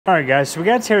All right guys, so we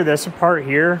gotta tear this apart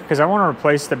here because I want to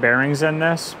replace the bearings in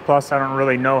this. Plus I don't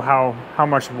really know how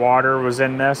much water was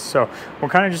in this. So we're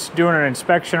kind of just doing an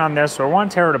inspection on this. So I want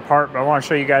to tear it apart, but I want to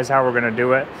show you guys how we're gonna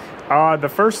do it. The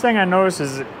first thing I notice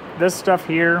is this stuff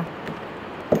here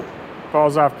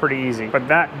falls off pretty easy, but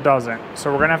that doesn't.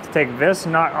 So we're gonna have to take this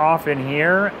nut off in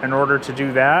here in order to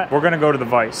do that. We're gonna go to the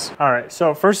vise. All right,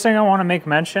 so first thing I want to make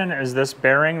mention is this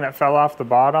bearing that fell off the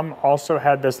bottom also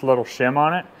had this little shim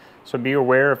on it. So be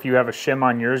aware if you have a shim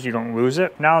on yours, you don't lose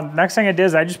it. Now, next thing I did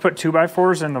is I just put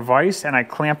 2x4s in the vise and I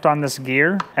clamped on this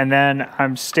gear, and then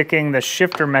I'm sticking the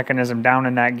shifter mechanism down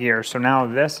in that gear. So now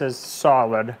this is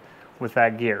solid with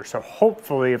that gear. So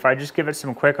hopefully if I just give it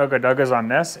some quick ugga-duggas on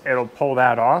this, it'll pull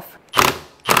that off.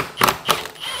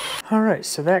 All right,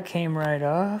 so that came right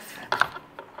off.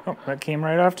 Oh, that came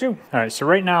right off too. All right, so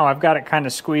right now I've got it kind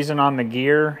of squeezing on the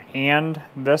gear and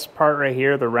this part right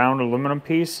here, the round aluminum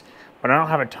piece, but I don't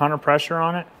have a ton of pressure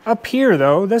on it. Up here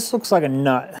though, this looks like a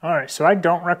nut. All right, so I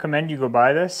don't recommend you go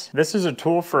buy this. This is a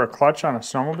tool for a clutch on a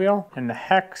snowmobile, and the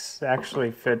hex actually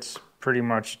fits pretty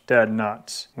much dead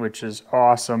nuts, which is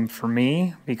awesome for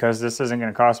me because this isn't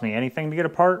gonna cost me anything to get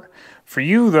apart. For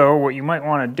you though, what you might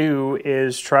wanna do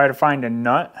is try to find a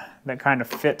nut that kind of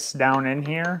fits down in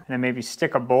here, and then maybe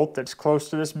stick a bolt that's close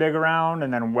to this big around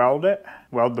and then weld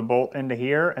the bolt into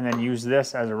here, and then use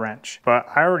this as a wrench. But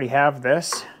I already have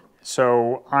this,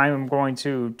 so I'm going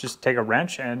to just take a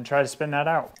wrench and try to spin that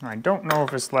out. I don't know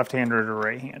if it's left-handed or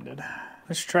right-handed.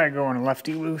 Let's try going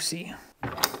lefty-loosey.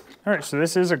 All right, so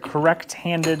this is a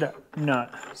correct-handed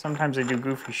nut. Sometimes I do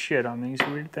goofy shit on these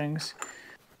weird things.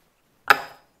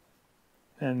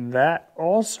 And that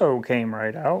also came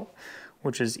right out,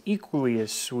 which is equally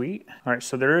as sweet. All right,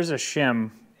 so there is a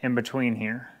shim in between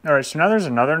here. All right, so now there's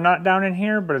another nut down in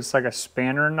here, but it's like a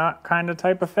spanner nut kind of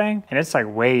type of thing. And it's like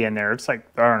way in there. It's like,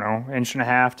 I don't know,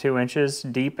 1.5 to 2 inches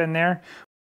deep in there.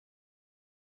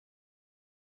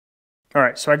 All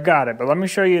right, so I got it, but let me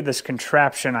show you this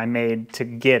contraption I made to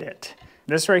get it.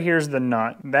 This right here is the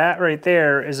nut. That right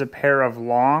there is a pair of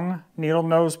long needle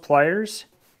nose pliers.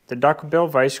 The duckbill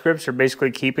vice grips are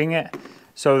basically keeping it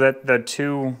so that the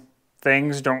two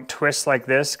things don't twist like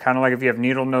this, kind of like if you have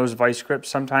needle nose vice grips,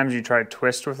 sometimes you try to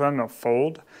twist with them, they'll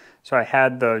fold. So I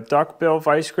had the duckbill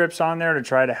vice grips on there to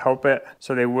try to help it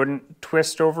so they wouldn't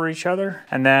twist over each other.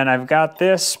 And then I've got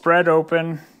this spread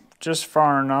open just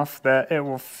far enough that it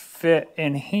will fit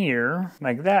in here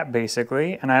like that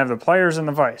basically, and I have the pliers in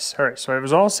the vise. All right, so it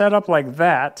was all set up like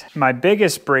that. My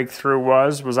biggest breakthrough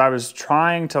was I was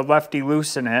trying to lefty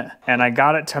loosen it and I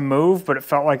got it to move, but it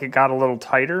felt like it got a little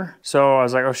tighter. So I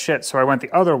was like, oh shit, so I went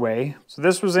the other way. So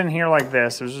this was in here like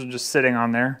this, it was just sitting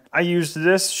on there. I used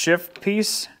this shift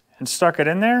piece and stuck it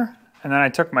in there, and then I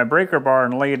took my breaker bar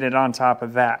and laid it on top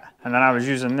of that. And then I was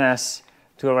using this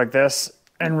to go like this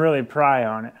and really pry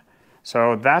on it.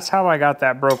 So that's how I got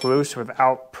that broke loose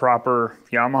without proper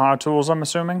Yamaha tools, I'm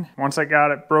assuming. Once I got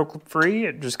it broke free,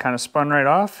 it just kind of spun right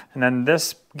off. And then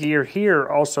this gear here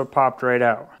also popped right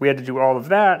out. We had to do all of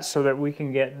that so that we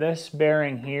can get this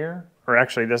bearing here, or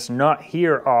actually this nut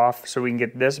here off, so we can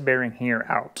get this bearing here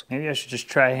out. Maybe I should just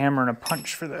try hammering a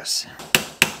punch for this.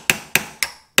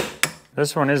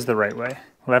 This one is the right way.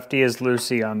 Lefty is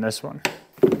loosey on this one.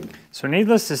 So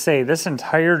needless to say, this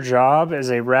entire job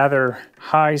is a rather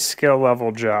high skill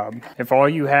level job. If all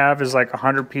you have is like a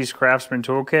 100-piece Craftsman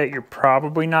toolkit, you're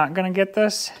probably not gonna get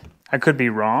this. I could be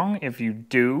wrong. If you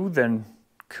do, then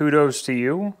kudos to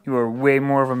you. You are way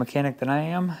more of a mechanic than I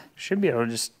am. Should be able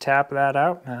to just tap that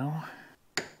out now.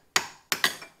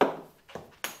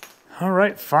 All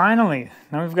right, finally.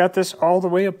 Now we've got this all the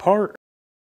way apart.